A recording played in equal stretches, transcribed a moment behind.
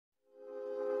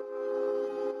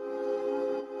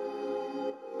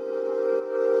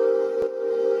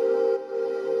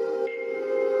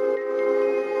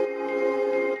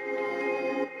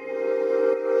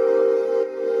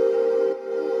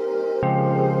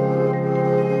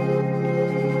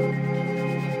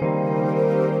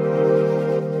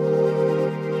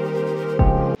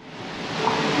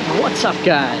What's up,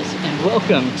 guys, and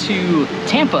welcome to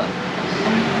Tampa.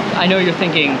 I know you're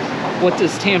thinking, what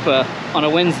does Tampa on a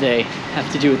Wednesday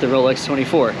have to do with the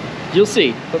Rolex24? You'll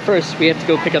see, but first we have to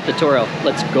go pick up the Toro.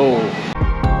 Let's go.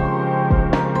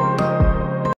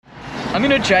 I'm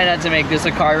gonna try not to make this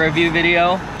a car review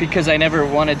video because I never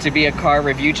wanted to be a car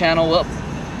review channel. Well,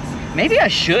 maybe I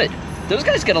should. Those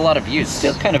guys get a lot of views.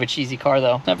 Still kind of a cheesy car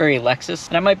though. Not very Lexus.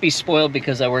 And I might be spoiled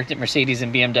because I worked at Mercedes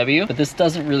and BMW, but this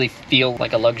doesn't really feel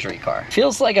like a luxury car.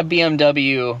 Feels like a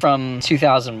BMW from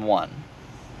 2001.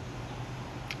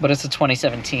 But it's a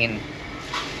 2017.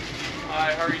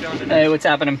 Hi, how are you doing today? Hey, what's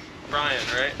happening? Brian,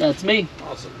 right? That's me.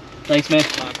 Awesome. Thanks, man.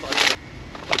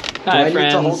 Hi,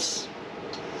 friends.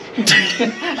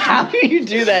 How do you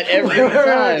do that every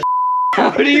time?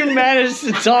 How do you manage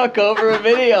to talk over a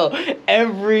video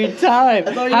every time?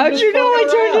 How'd you know I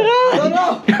turned it on? I don't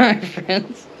know. Alright,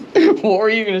 friends. What were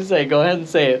you gonna say? Go ahead and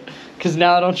say it. Because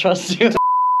now I don't trust you.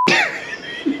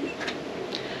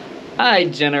 I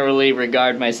generally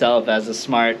regard myself as a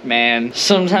smart man.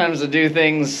 Sometimes I do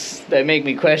things that make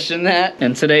me question that.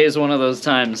 And today is one of those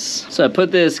times. So I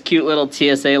put this cute little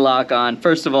TSA lock on.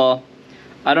 First of all,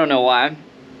 I don't know why.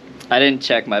 I didn't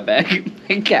check my bag.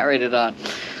 I carried it on.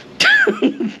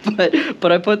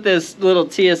 but I put this little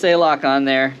TSA lock on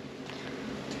there,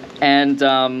 and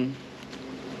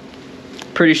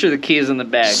pretty sure the key is in the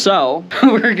bag. So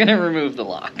we're gonna remove the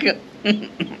lock.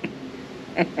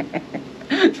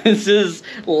 This is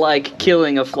like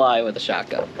killing a fly with a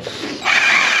shotgun.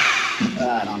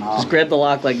 I don't know. Just grab the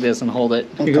lock like this and hold it.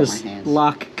 Here goes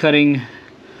lock cutting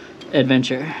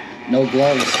adventure. No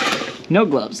gloves. No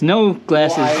gloves. No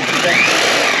glasses.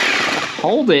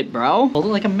 Hold it, bro. Hold it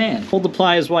like a man. Hold the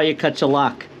pliers while you cut your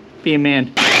lock. Be a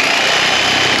man.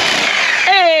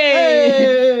 Hey!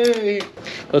 Hey!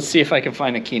 Let's see if I can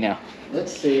find the key now.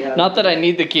 Let's see. Not that I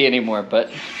need the key anymore, but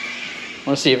I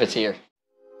want to see if it's here.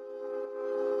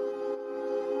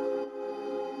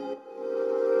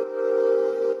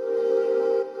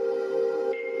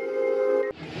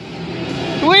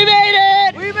 We made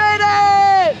it! We made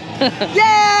it!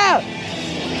 Yeah!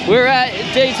 We're at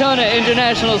Daytona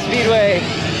International Speedway.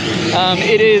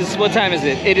 It is, what time is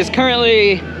it? It is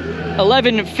currently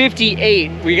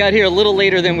 11:58. We got here a little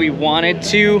later than we wanted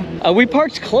to. We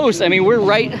parked close. I mean, we're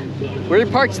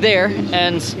parked there,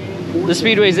 and the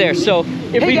speedway's there. So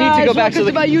if we need to go back to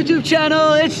my YouTube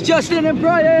channel. It's Justin and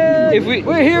Brian.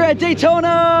 We're here at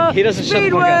Daytona. He doesn't shut the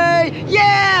fuck up. Speedway.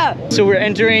 Yeah! So we're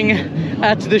entering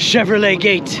at the Chevrolet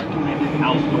gate.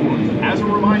 As a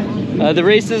reminder, the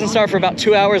race doesn't start for about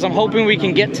 2 hours. I'm hoping we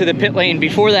can get to the pit lane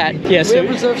before that. Yeah, Do we have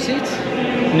reserved seats?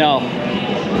 No,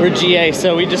 we're GA,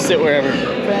 so we just sit wherever.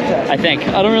 Fantastic. I think.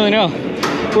 I don't really know.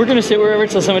 We're gonna sit wherever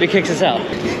until somebody kicks us out.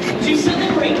 To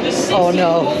celebrate the 60th Oh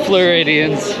no.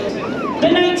 Floridians. The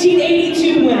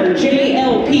 1982 winner,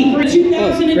 JLP, for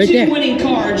 2002 right there. winning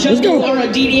car, Let's Justin go. Laura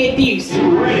DD8 Piece.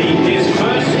 Ready his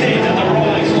first stint at the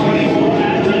Rolex24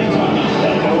 at Daytona.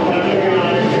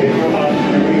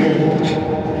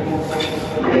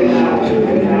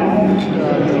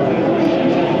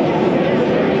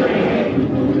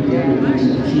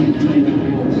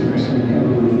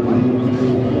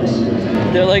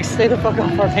 They're like, stay the fuck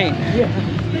off our paint. Yeah.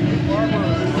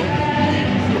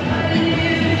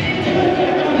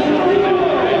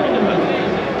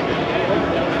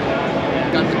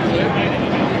 got the clip,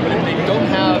 but if they don't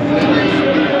have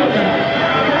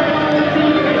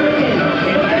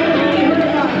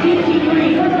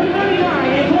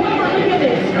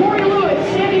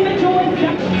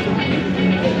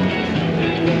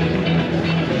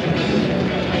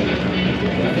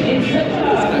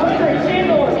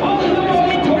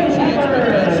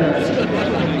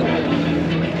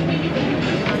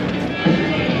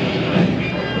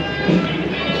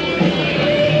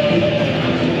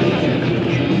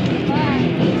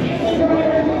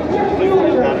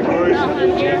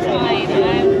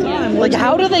Like,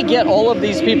 how do they get all of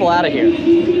these people out of here?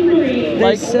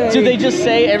 Like, do they just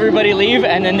say everybody leave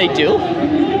and then they do?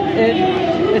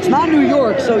 It's not New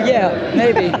York, so yeah,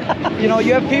 maybe. You know,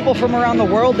 you have people from around the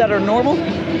world that are normal,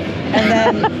 and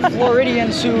then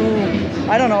Floridians who,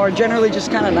 I don't know, are generally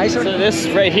just kind of nicer. So this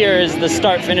right here is the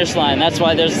start-finish line. That's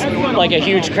why there's like a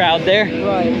huge crowd there.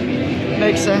 Right.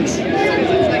 Makes sense.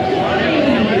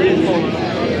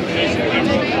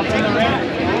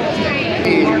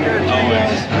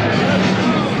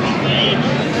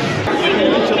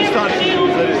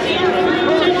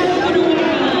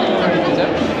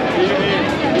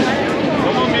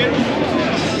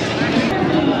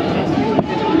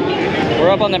 We're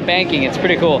up on the banking. It's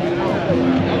pretty cool.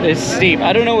 It's steep.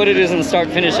 I don't know what it is in the start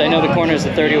finish. I know the corner is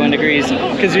at 31 degrees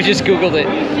because we just Googled it.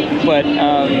 But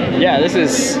yeah, this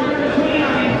is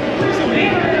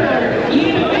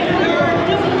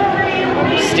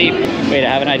steep. Wait, I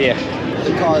have an idea.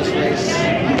 The cars race.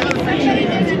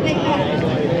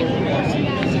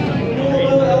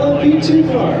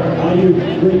 Rolex24, how do you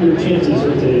bring your chances for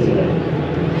today's event?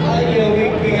 You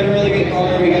know, we got a really good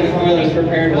car. We got a car that was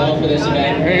prepared well for this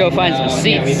event. We're gonna go find some seats.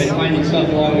 Yeah, we've been finding stuff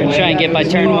along the We're way. trying to get by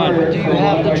turn one. Do you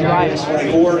have the drive?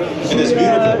 24 in this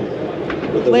beautiful.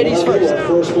 With the Ladies first.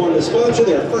 First one to sponsor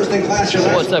their first in class.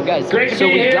 What's up, guys? So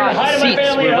we got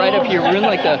seats. We're right up here. We're in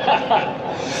like the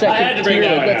second tier.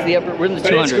 Like that's the upper. We're in the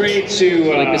 200s. Great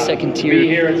to Like the second tier, be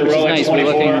here at the which is Rolex nice.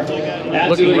 We're 24.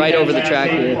 looking right over the track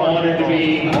here. Honored to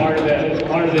be part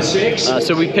of the six.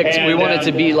 So we wanted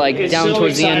to be like down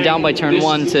towards the end, down by turn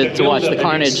one to watch the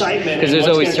carnage, because there's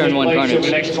always turn one carnage.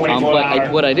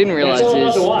 But what I didn't realize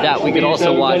is that we could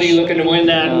also watch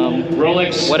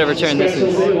whatever turn this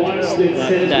is,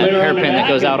 that hairpin that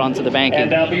goes out onto the banking.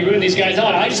 And I'll be rooting these guys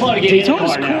on. I just want to get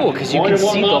Daytona's cool because you can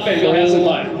see the whole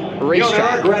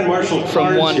racetrack Grand Marshal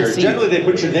from one here. seat. Generally, they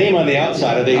put your name on the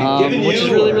outside. Are they giving Which you is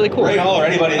really, really cool. Ray Hall or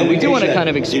anybody? And we do want to kind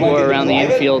of explore around the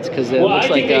infield because it looks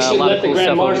like a lot of cool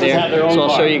stuff over there. So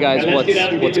I'll show you guys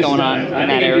what's going on in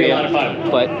that area.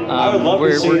 But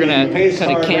we're gonna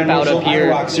kind of camp out up here,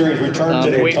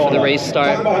 wait for the race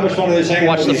start,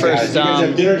 watch the first the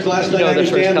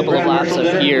first couple of laps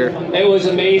up here. It was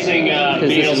amazing because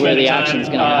this is where the action's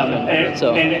gonna happen.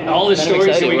 So and all the kind of stories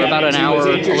excited. that we We're about an hour,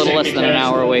 a little less than an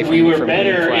hour away from we were from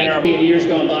better flag. in our years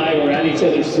gone by. We're at each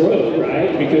other's throat,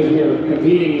 right? Because we were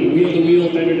competing wheel to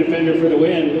wheel, fender to fender for the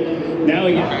win. Now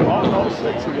we get drivers.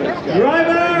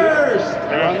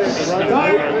 Start your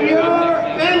engines.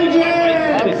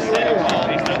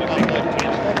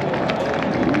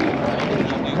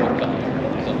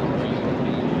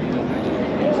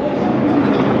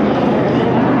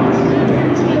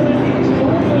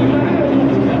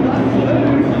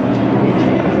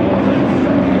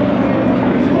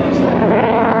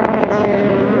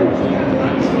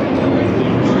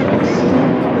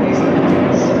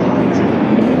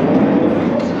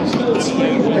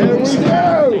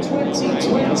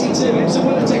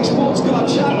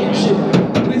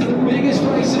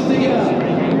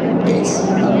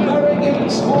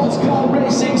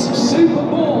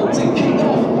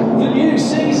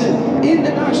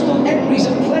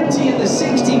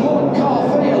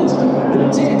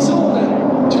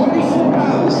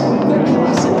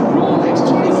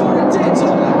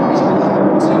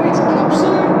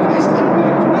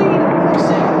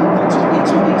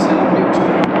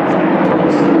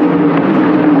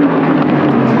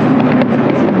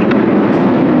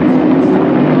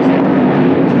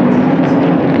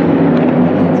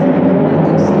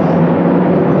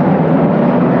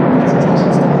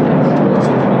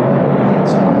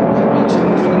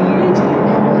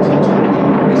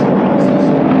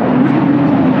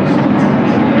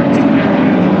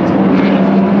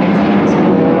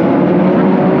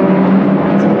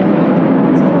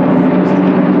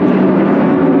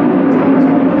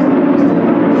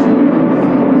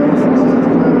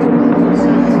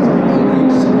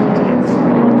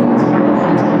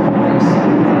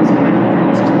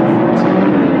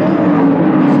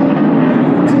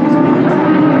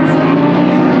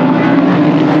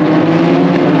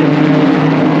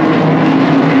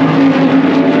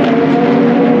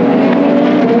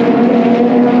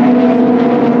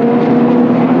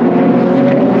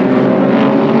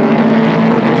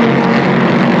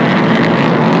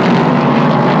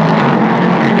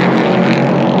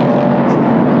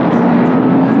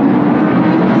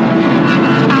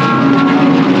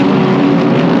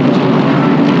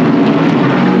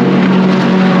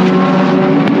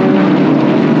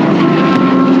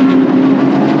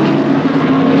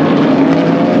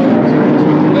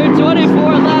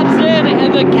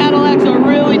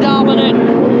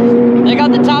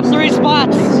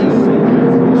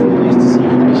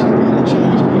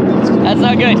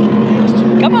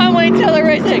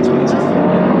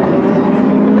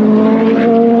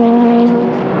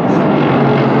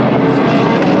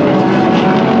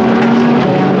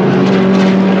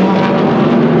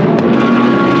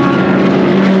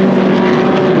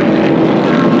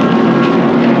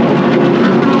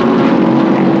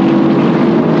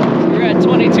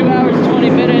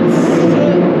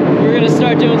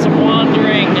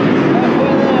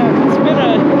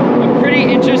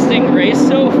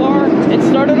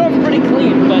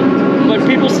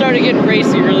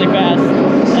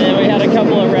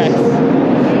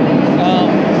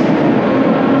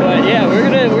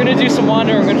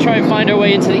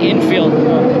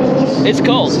 It's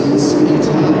cold.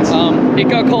 It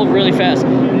got cold really fast.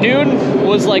 Noon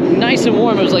was like nice and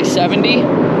warm. It was like 70.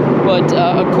 But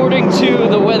according to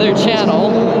the Weather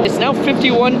Channel, it's now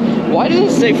 51. Why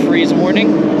does it say freeze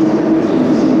warning?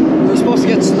 supposed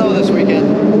to get snow this weekend.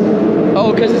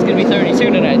 Oh, because it's gonna be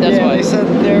 32 tonight. That's yeah, why. they said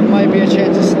there might be a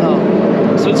chance of snow.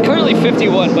 So it's currently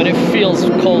 51, but it feels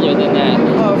colder than that.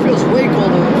 Oh, it feels way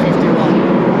colder than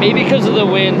 51. Maybe because of the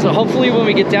wind. So hopefully when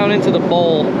we get down into the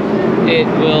bowl, it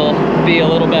will be a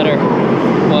little better.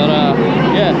 But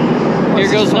yeah,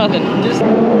 here goes nothing.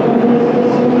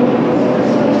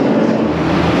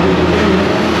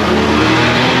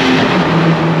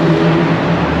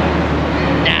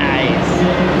 Nice.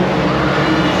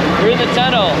 We're in the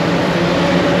tunnel.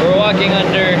 We're walking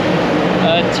under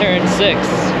turn 6.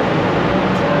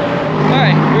 All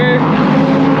right, we're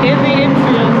in the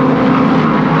infield,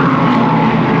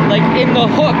 like in the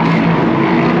hook,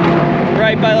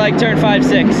 right by like turn 5,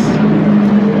 6.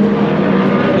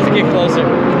 Let's get closer.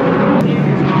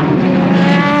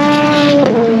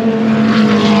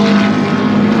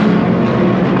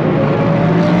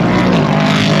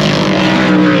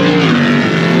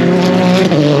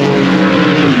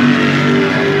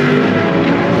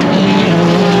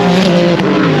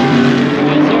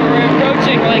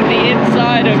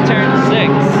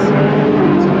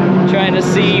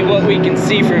 See what we can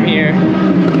see from here.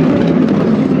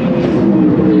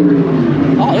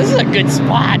 Oh, this is a good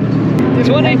spot.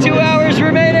 22 hours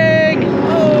remaining.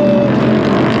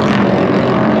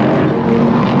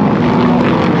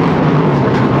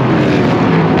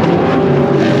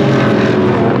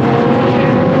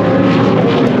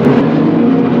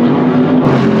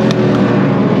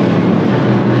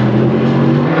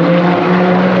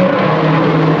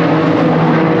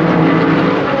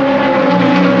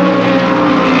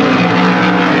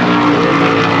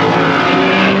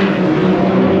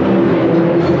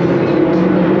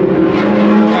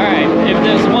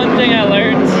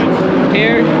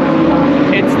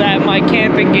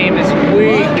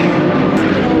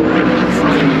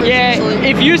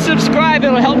 If you subscribe,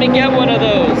 it'll help me get one of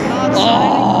those.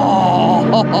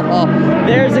 Oh,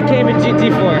 there's a Cayman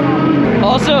GT4.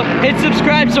 Also, hit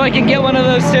subscribe so I can get one of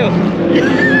those too. What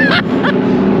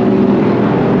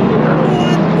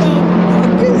the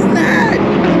fuck is that?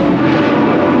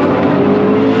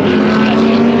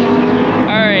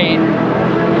 Alright,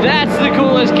 that's the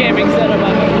coolest camping setup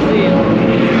I've ever seen.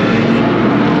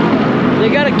 They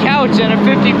got a couch and a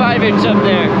 55-inch up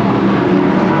there.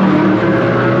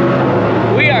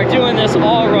 Doing this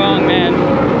all wrong, man.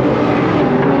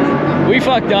 We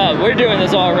fucked up. We're doing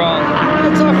this all wrong.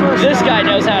 That's our first This guy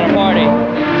knows how to party.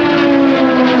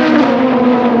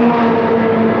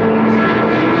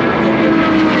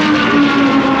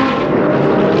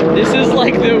 This is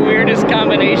like the weirdest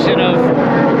combination of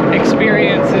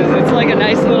experiences. It's like a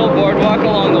nice little boardwalk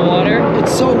along the water.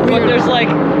 It's so weird. But there's like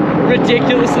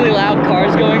ridiculously loud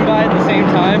cars going by at the same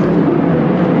time.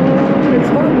 It's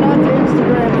hard not to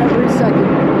Instagram every second.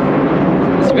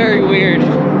 It's very weird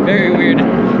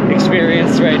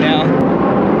experience right now.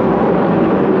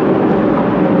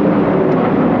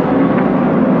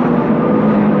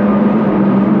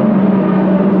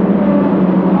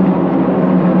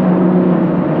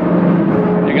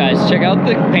 Hey guys, check out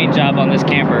the paint job on this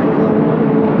camper.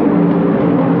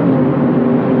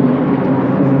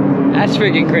 That's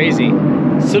freaking crazy.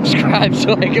 Subscribe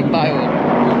so I can buy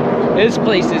one. This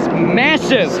place is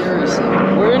massive. Seriously.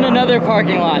 We're in another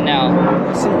parking lot now.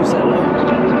 I see you said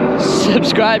that.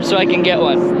 Subscribe so I can get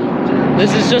one.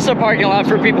 This is just a parking lot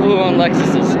for people who own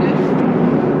Lexuses.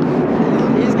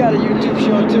 He's got a YouTube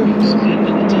show too.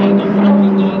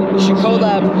 We should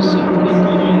collab.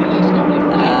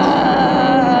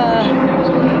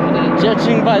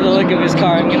 Judging by the look of his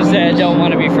car, I'm gonna say I don't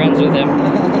want to be friends with him.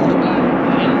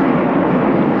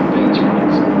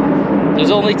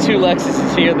 There's only 2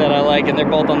 Lexuses here that I like, and they're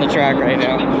both on the track right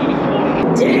now.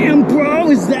 Damn,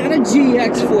 bro, is that a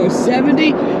GX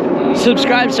 470?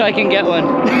 Subscribe so I can get one.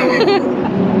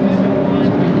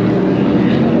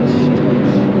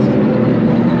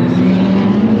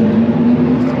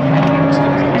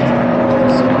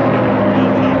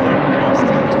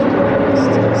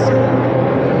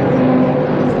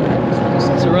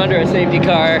 So we're under a safety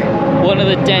car. One of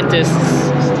the dentists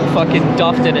fucking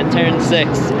duffed it at turn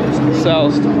 6. So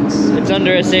it's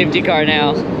under a safety car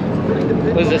now.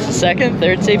 Was this the second,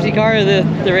 third safety car of the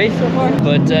race so far?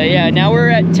 But yeah, now we're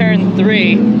at turn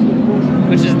 3,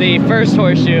 which is the first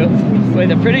horseshoe,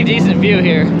 with a pretty decent view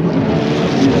here.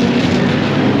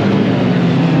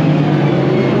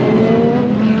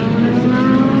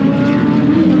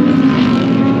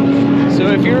 So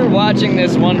if you're watching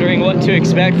this wondering what to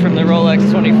expect from the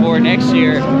Rolex24 next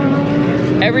year,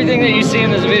 everything that you see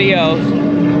in this video,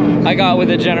 I got with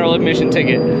a general admission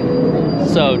ticket.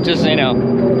 So just so you know,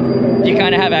 you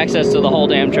kind of have access to the whole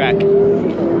damn track.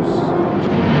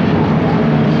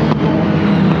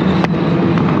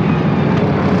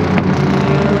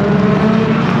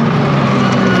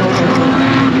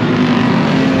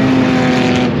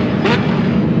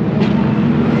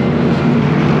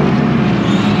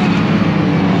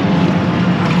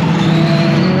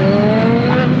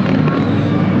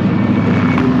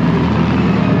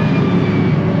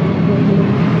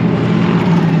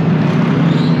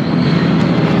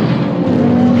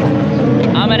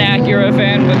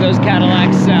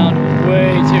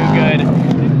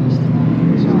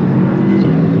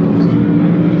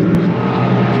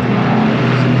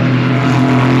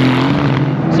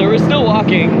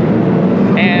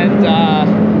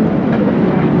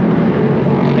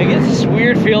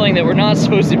 not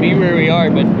supposed to be where we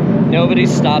are, but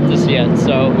nobody's stopped us yet,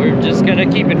 so we're just gonna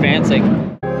keep advancing.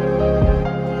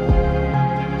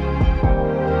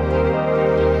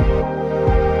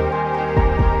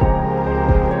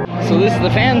 So this is the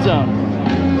fan zone.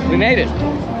 We made it.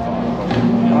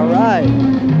 All right.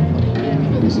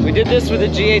 We did this with a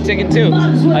GA ticket too.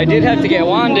 I did have to get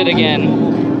wanded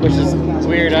again, which is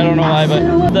weird, I don't know why,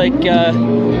 but like,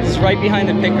 it's right behind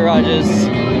the pit garages.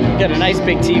 Got a nice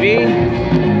big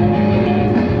TV.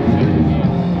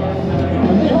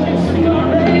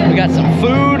 We got some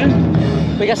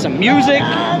food. We got some music.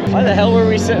 Why the hell were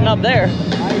we sitting up there?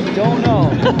 I don't know.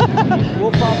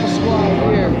 We'll pop a squat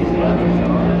here.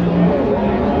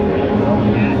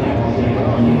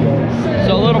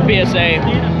 So a little PSA,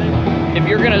 if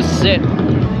you're gonna sit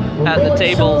at the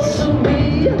tables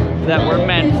that were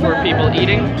meant for people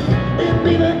eating,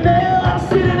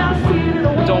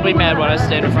 don't be mad when I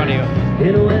stand in front of you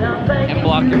and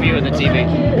block your view of the TV.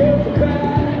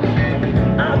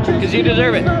 Because you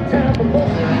deserve it.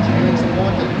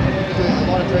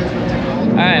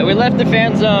 Alright, we left the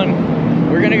fan zone.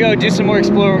 We're gonna go do some more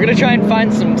exploring. We're gonna try and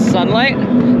find some sunlight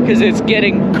because it's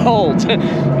getting cold.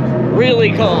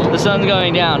 Really cold. The sun's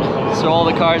going down. So all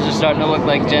the cars are starting to look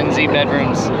like Gen Z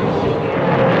bedrooms.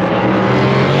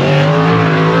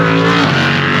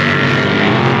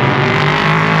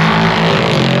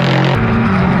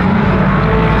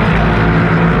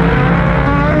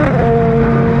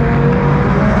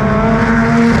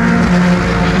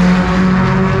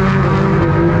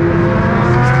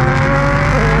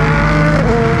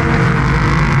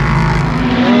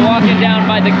 We're walking down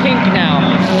by the kink now.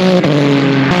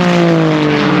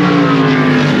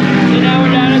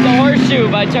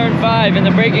 By turn 5 in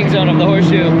the braking zone of the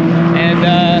horseshoe, and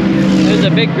there's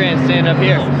a big grandstand up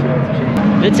here.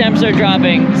 The temps are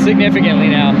dropping significantly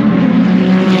now.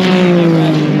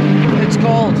 It's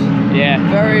cold. Yeah.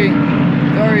 Very,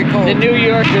 very cold. The New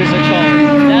Yorkers are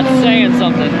cold. That's saying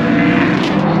something.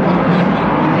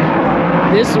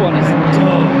 This one is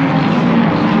dope.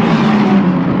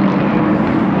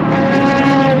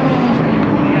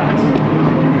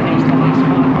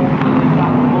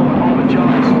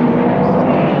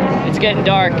 Getting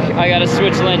dark. I gotta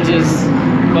switch lenses,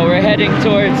 but we're heading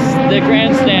towards the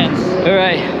grandstands. All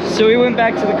right, so we went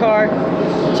back to the car.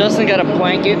 Justin got a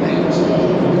blanket.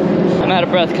 I'm out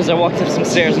of breath because I walked up some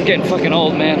stairs. I'm getting fucking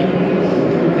old,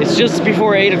 man. It's just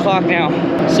before 8 o'clock now.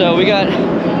 So we got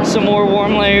some more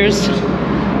warm layers,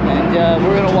 and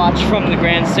we're gonna watch from the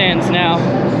grandstands now.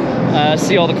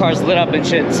 See all the cars lit up and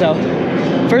shit. So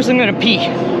first I'm gonna pee.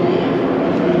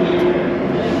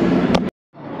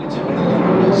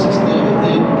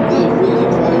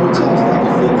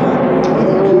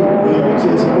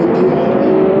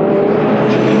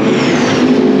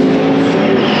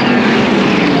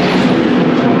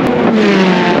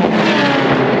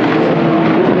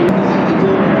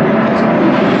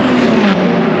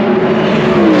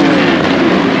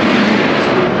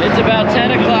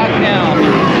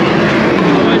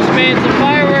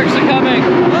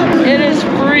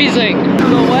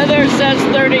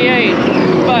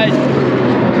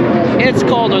 It's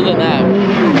colder than that.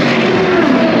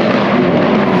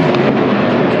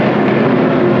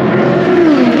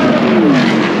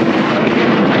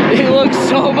 It looks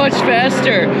so much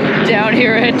faster down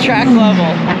here at track level.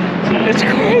 It's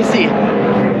crazy.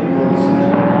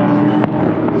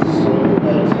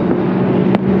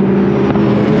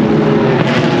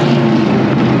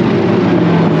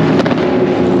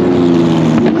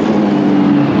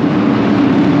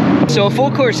 So a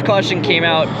full course caution came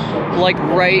out like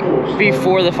right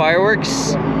before the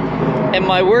fireworks, and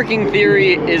my working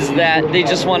theory is that they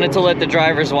just wanted to let the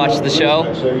drivers watch the show,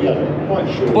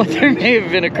 but there may have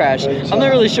been a crash. I'm not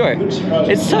really sure.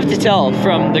 It's tough to tell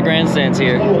from the grandstands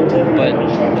here, but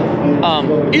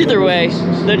either way,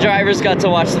 the drivers got to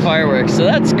watch the fireworks, so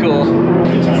that's cool.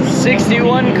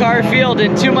 61 car field,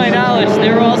 and to my knowledge,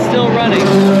 they're all still running.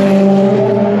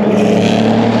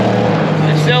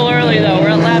 It's still early though, we're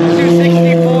at lap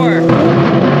 264.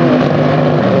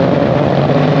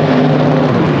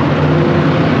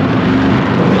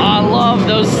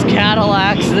 Those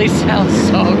Cadillacs, they sound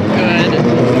so good.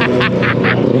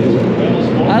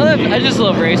 I just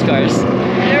love race cars.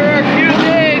 There are few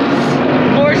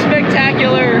things more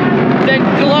spectacular than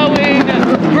glowing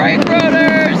brake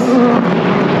rotors.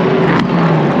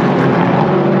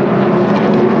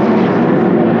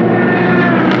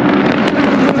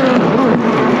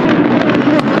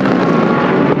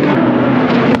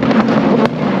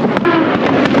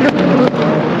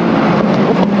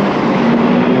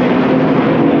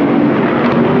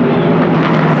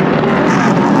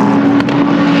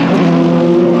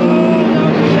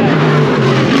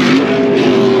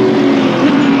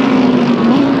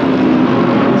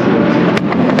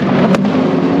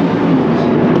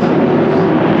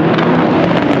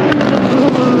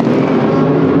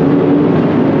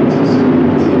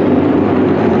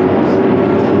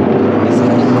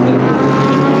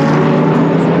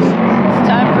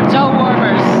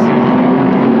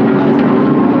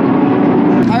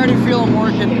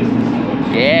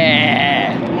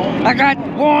 I got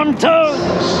warm toes.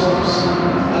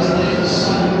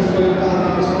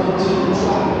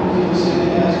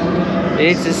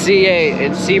 It's a C8.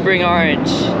 It's Sebring Orange.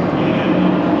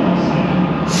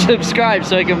 Subscribe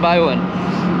so I can buy one.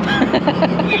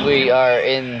 We are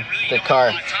in the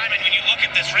car.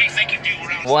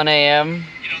 1 a.m.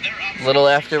 A little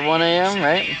after 1 a.m.,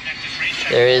 right?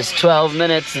 There is 12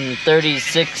 hours and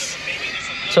 36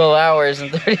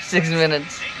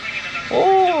 minutes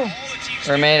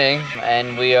remaining,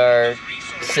 and we are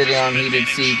sitting on heated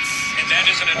seats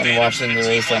and watching the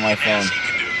race on my phone.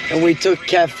 And we took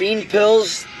caffeine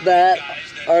pills that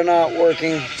are not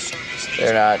working.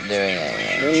 They're not doing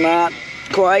anything. They're not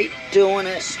quite doing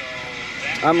it.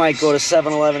 I might go to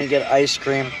 7-Eleven and get ice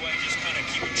cream.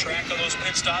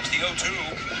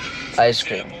 Ice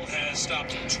cream.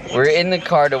 We're in the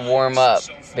car to warm up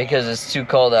because it's too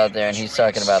cold out there, and he's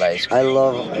talking about ice cream. I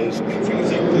love ice cream.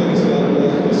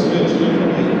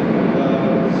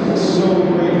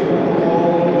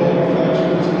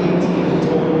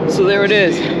 So there it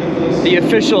is, the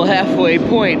official halfway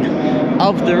point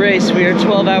of the race. We are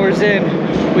 12 hours in.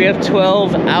 We have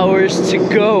 12 hours to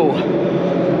go.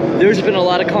 There's been a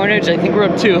lot of carnage. I think we're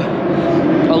up to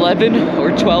 11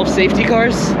 or 12 safety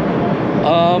cars.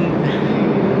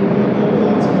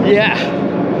 Yeah,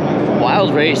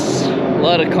 wild race, a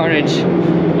lot of carnage.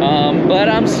 But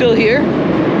I'm still here.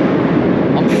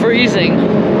 I'm freezing.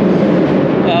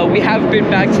 We have been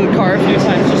back to the car a few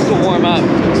times just to warm up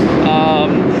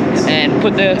and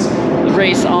put the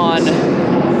race on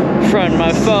from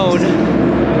my phone.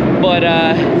 But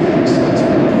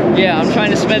yeah, I'm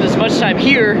trying to spend as much time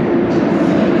here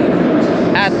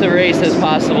at the race as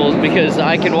possible because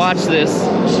I can watch this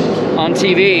on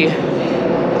TV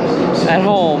at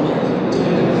home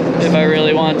if I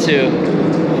really want to.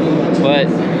 But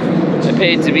I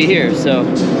paid to be here, so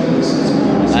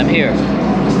I'm here.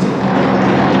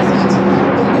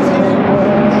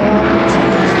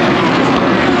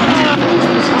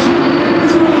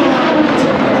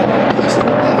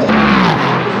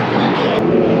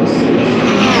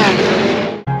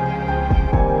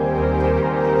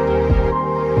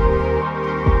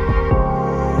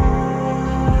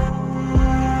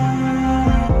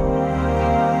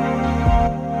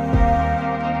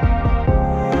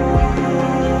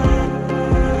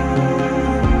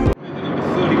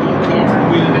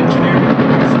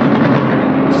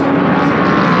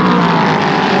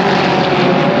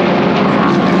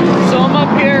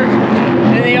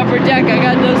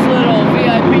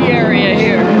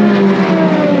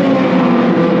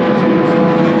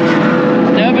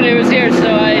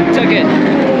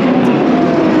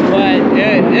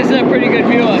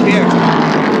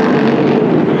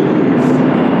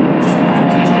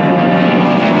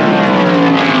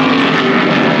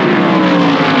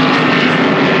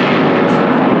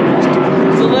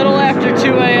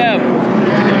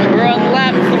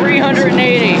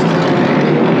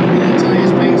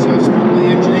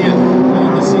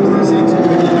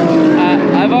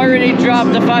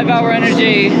 dropped a 5-hour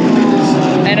energy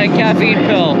and a caffeine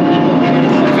pill.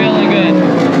 I'm feeling good.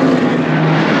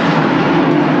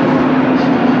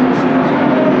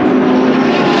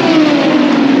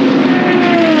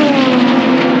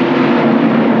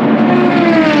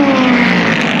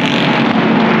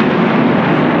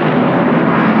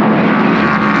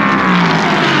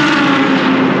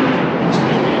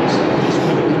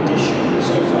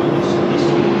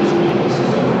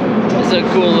 It's a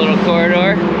cool little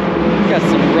corridor. Got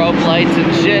some rope lights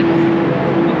and shit.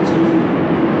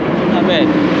 Not bad.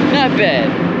 Not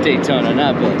bad, Daytona,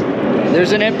 not bad.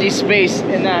 There's an empty space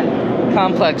in that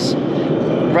complex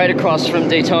right across from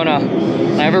Daytona.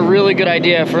 I have a really good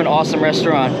idea for an awesome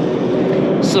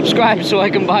restaurant. Subscribe so I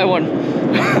can buy one.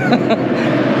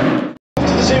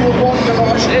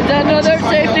 It's another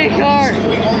safety car.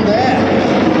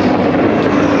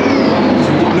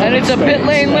 And it's a pit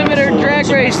lane limiter drag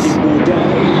race.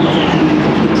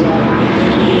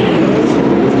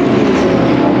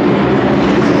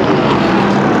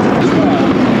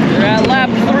 We're at lap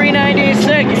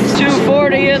 396,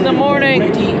 2:40 in the morning.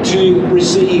 Ready to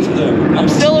receive them. I'm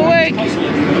still awake.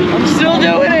 I'm still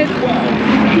doing it.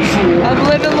 I'm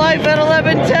living life at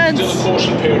 11:10. Still a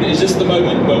caution period. Is this the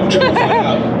moment? Well, Joe, find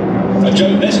out.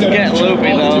 Joe, let's go. Get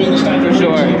loopy though, for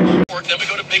sure. Then we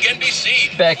go to Big NBC.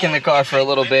 Back in the car for a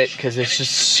little bit because it's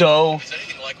just so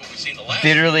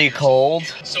bitterly cold.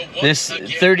 This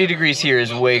 30 degrees here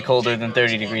is way colder than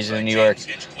 30 degrees in New York.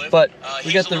 But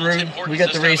we got the room, we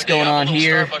got the race going on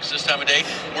here,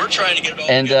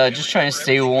 and just trying to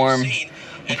stay warm.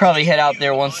 We'll probably head out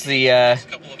there once the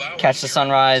catch the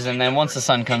sunrise, and then once the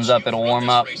sun comes up, it'll warm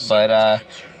up. But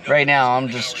right now I'm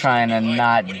just trying to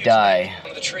not die.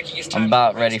 I'm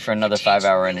about ready for another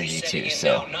 5-hour energy too,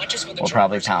 so we'll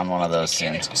probably pound one of those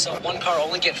soon. One car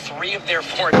only get 3 of their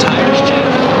 4 tires checked.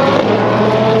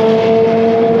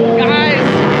 Guys!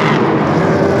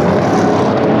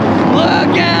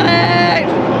 Look at it!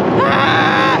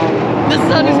 Ah! The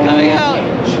sun is coming out!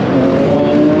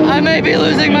 I may be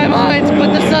losing my mind,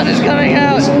 but the sun is coming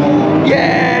out!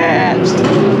 Yeah!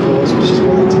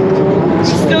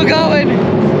 Still going!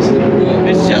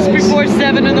 It's just before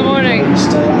 7 in the morning.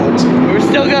 We're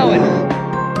still going.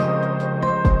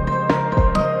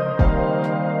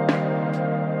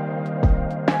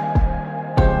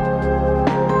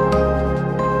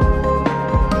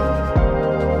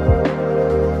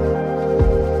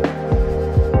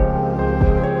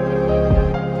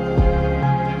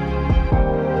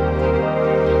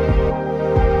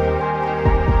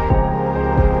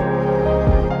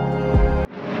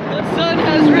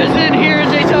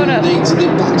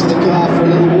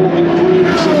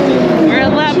 We're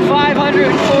at lap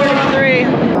 543, so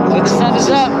the sun is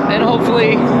up, and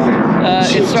hopefully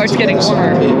it starts getting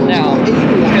warmer now,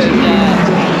 because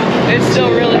it's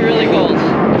still really, really cold.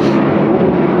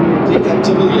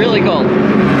 Really cold.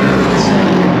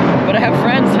 But I have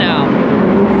friends now.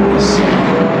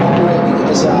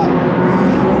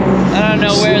 I don't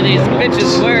know where these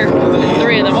bitches were at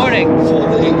 3 in the morning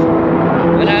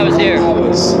when I was here.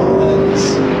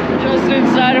 Just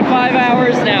inside of 5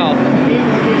 hours now,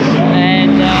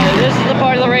 and this is the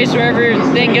part of the race where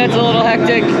everything gets a little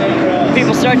hectic.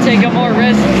 People start taking more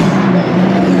risks,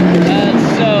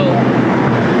 so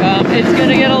it's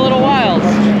gonna get a little wild.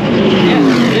 Yeah,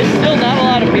 there's still not a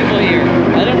lot of people here.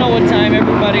 I don't know what time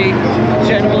everybody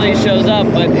generally shows up,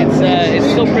 but it's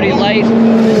still pretty light.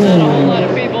 There's not a whole lot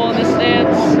of people in the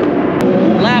stands.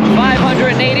 Lap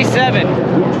 587.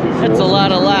 That's a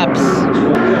lot of laps.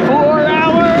 4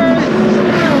 hours!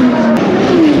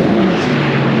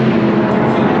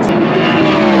 It's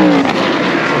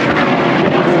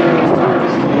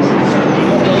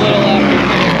a little after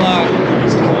 10 o'clock,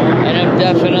 and I'm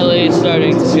definitely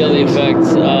starting to feel the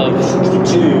effects of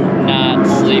not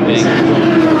sleeping.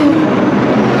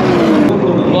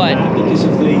 But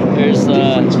there's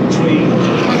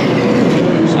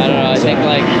I don't know, I think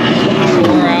like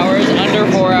 4 hours, under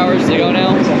 4 hours to go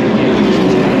now.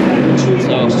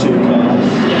 So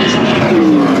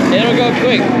it'll go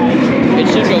quick. It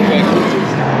should go quick.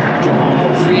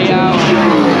 3 hours.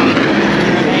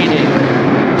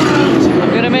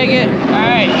 I'm gonna make it.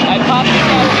 Alright, I popped the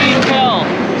caffeine pill.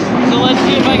 So let's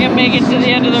see if I can make it to the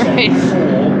end of the race.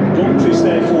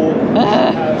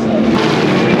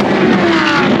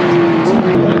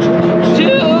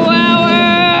 2 hours!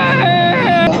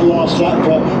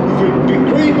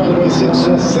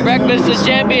 Breakfast of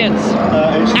champions.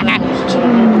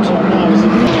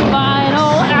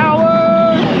 Final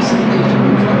hours.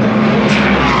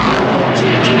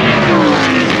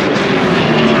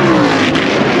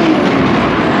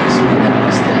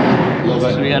 So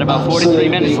we got about 43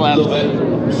 minutes left.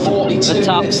 The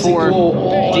top 4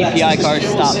 DPI cars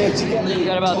stopped. We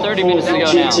got about 30 minutes to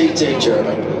go now.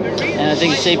 And I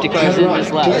think safety cars in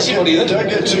this lap. It's going to be a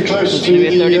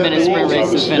 30-minute sprint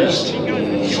race to finish.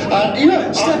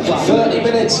 30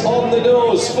 minutes on the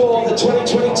nose for the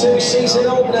 2022 season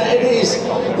opener. It is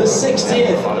the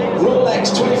 60th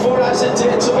Rolex 24 Hours of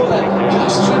Daytona.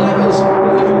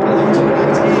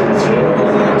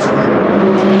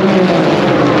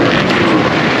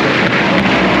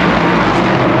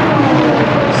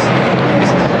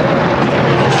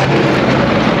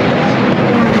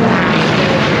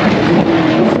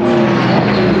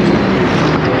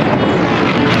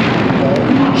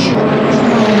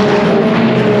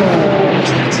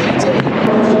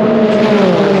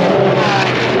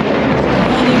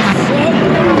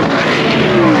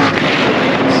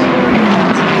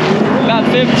 About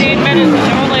 15 minutes, and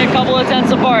they're only a couple of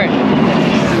tenths apart.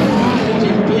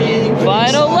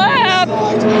 Final lap!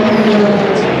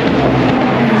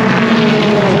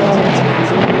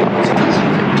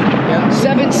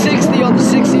 760 on the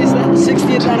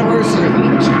 60th anniversary.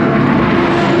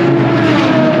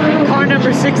 Car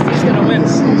number 60 is gonna win.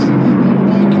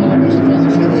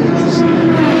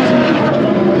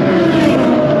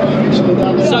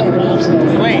 So,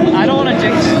 wait, I don't want to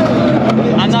jinx it.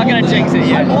 I'm not going to jinx it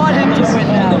yet. I want him to win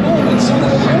now.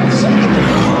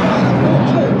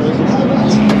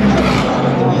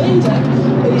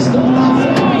 He's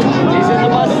in the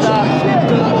bus stop.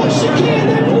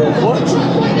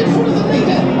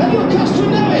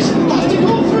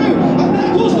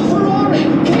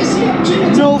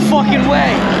 No fucking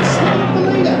way.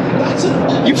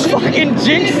 You fucking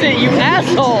jinxed it, you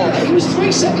asshole! He was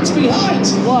 3 seconds behind.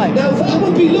 Why? Now that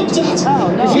would be looked at.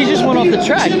 Oh, no. He just went off the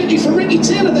track. For Ricky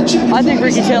Taylor, the champion. I think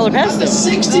Ricky Taylor passed the him.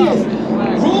 60th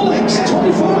Rolex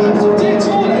 24 Hours of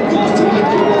Daytona goes to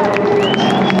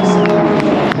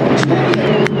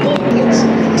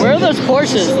Where are those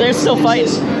Porsches? They're still fighting.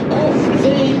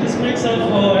 This makes up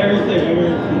for everything.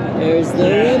 There's the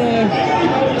winner.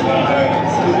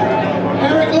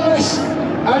 Eric Lewis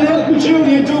and Elton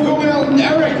Jr. do go out. And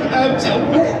Eric,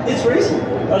 it's racing.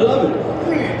 I love it.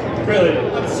 Really,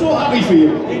 I'm so happy for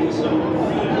you.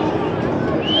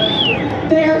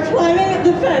 They are climbing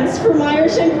the fence for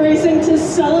Meyershank Racing to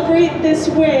celebrate this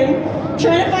win.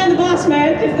 Trying to find the boss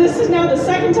man, because this is now the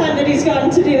second time that he's gotten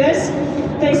to do this.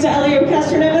 Thanks to Elio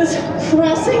Castroneves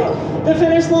crossing the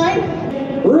finish line.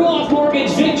 Ruoff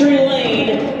Mortgage Victory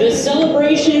Lane. The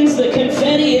celebrations, the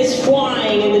confetti is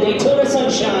flying in the Daytona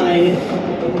sunshine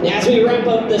as we wrap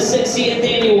up the 60th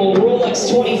annual Rolex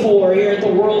 24 here at the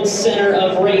World Center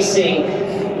of Racing.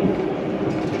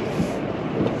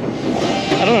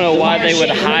 I don't know why they would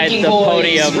hide the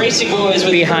podium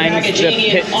behind the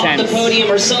pit tent. The podium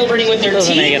are celebrating with their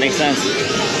Doesn't make any sense.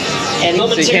 And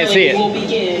so you can't see it. We'll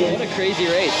begin. What a crazy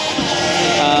race.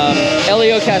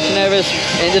 Elio Castroneves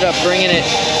ended up bringing it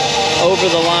over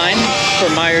the line for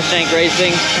Meyershank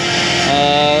Racing,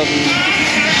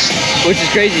 which is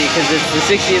crazy because it's the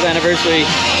 60th anniversary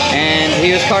and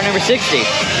he was car number 60.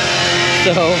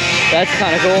 So that's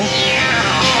kind of cool.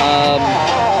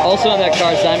 Also in that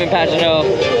car, Simon Pagenaud,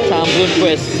 Tom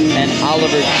Bloomquist, and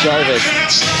Oliver Jarvis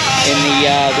in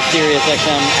the Sirius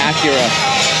XM Acura.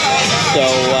 So,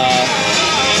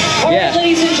 yeah,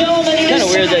 ladies and gentlemen, it's kind of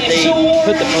weird that they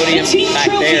put the podium back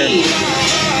there.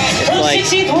 It's like,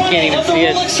 you can't even see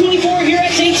it. Rolex 24 here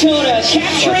at Daytona,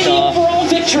 capturing the overall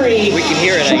victory. We can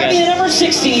hear it, I guess. Driving at number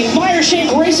 60,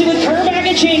 Meyershank Racing with Kerr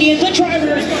Magachanian, the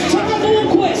drivers, Tom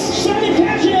Bloomquist, Simon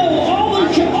Pagenaud,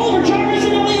 Oliver Jarvis,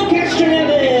 and Elio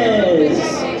Castroneves.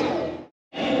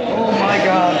 Oh my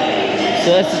God.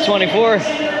 So that's the 24.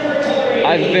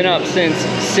 I've been up since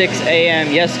 6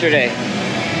 a.m. yesterday.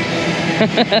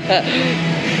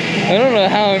 I don't know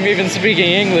how I'm even speaking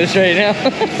English right now.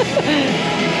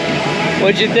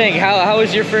 What'd you think? How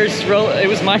was your first Rolex? It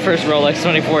was my first Rolex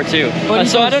 24 too.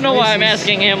 So I don't know why I'm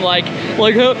asking him like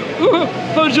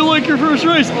how'd you like your first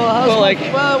race? Well,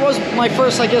 it was my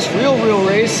first, I guess, real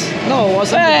race. No, it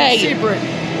wasn't. Hey! Secret.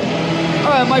 All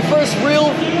right, my first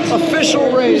real official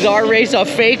race. Is our race a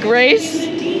fake race?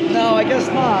 No, I guess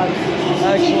not.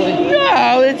 Actually.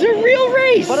 No, it's a real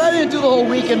race. But I didn't do the whole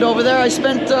weekend over there. I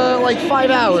spent like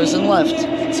 5 hours and left.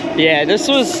 Yeah, this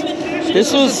was a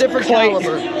different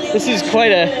caliber. This is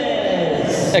quite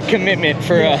a commitment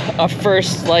for a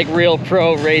first like real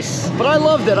pro race. But I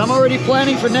loved it. I'm already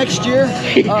planning for next year.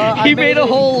 He made a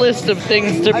whole list of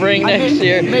things to bring next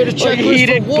year. Made a checklist like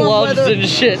heated for warm gloves weather, and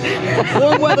shit.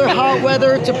 Warm weather, hot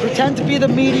weather, to pretend to be the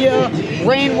media,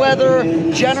 rain weather,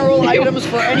 general items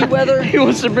for any weather. He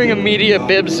wants to bring a media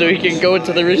bib so he can go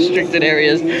into the restricted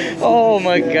areas. Oh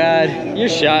my God, you're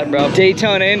shot, bro.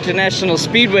 Daytona International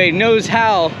Speedway knows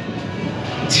how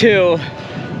to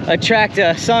attract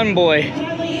a sun boy.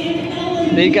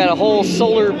 They got a whole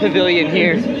solar pavilion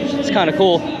here. It's kind of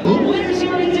cool.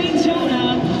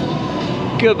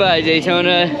 Goodbye,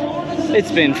 Daytona.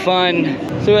 It's been fun.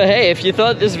 So hey, if you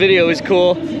thought this video was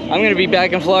cool, I'm gonna be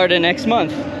back in Florida next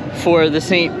month for the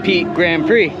St. Pete Grand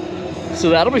Prix. So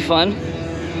that'll be fun.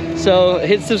 So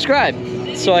hit subscribe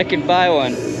so I can buy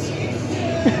one.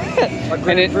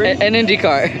 An Indy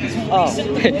car. Oh.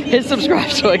 Hit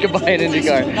subscribe so I can buy an Indy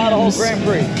car. Not a whole Grand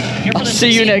Prix. I'll see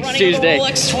you next Tuesday.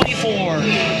 Rolex 24.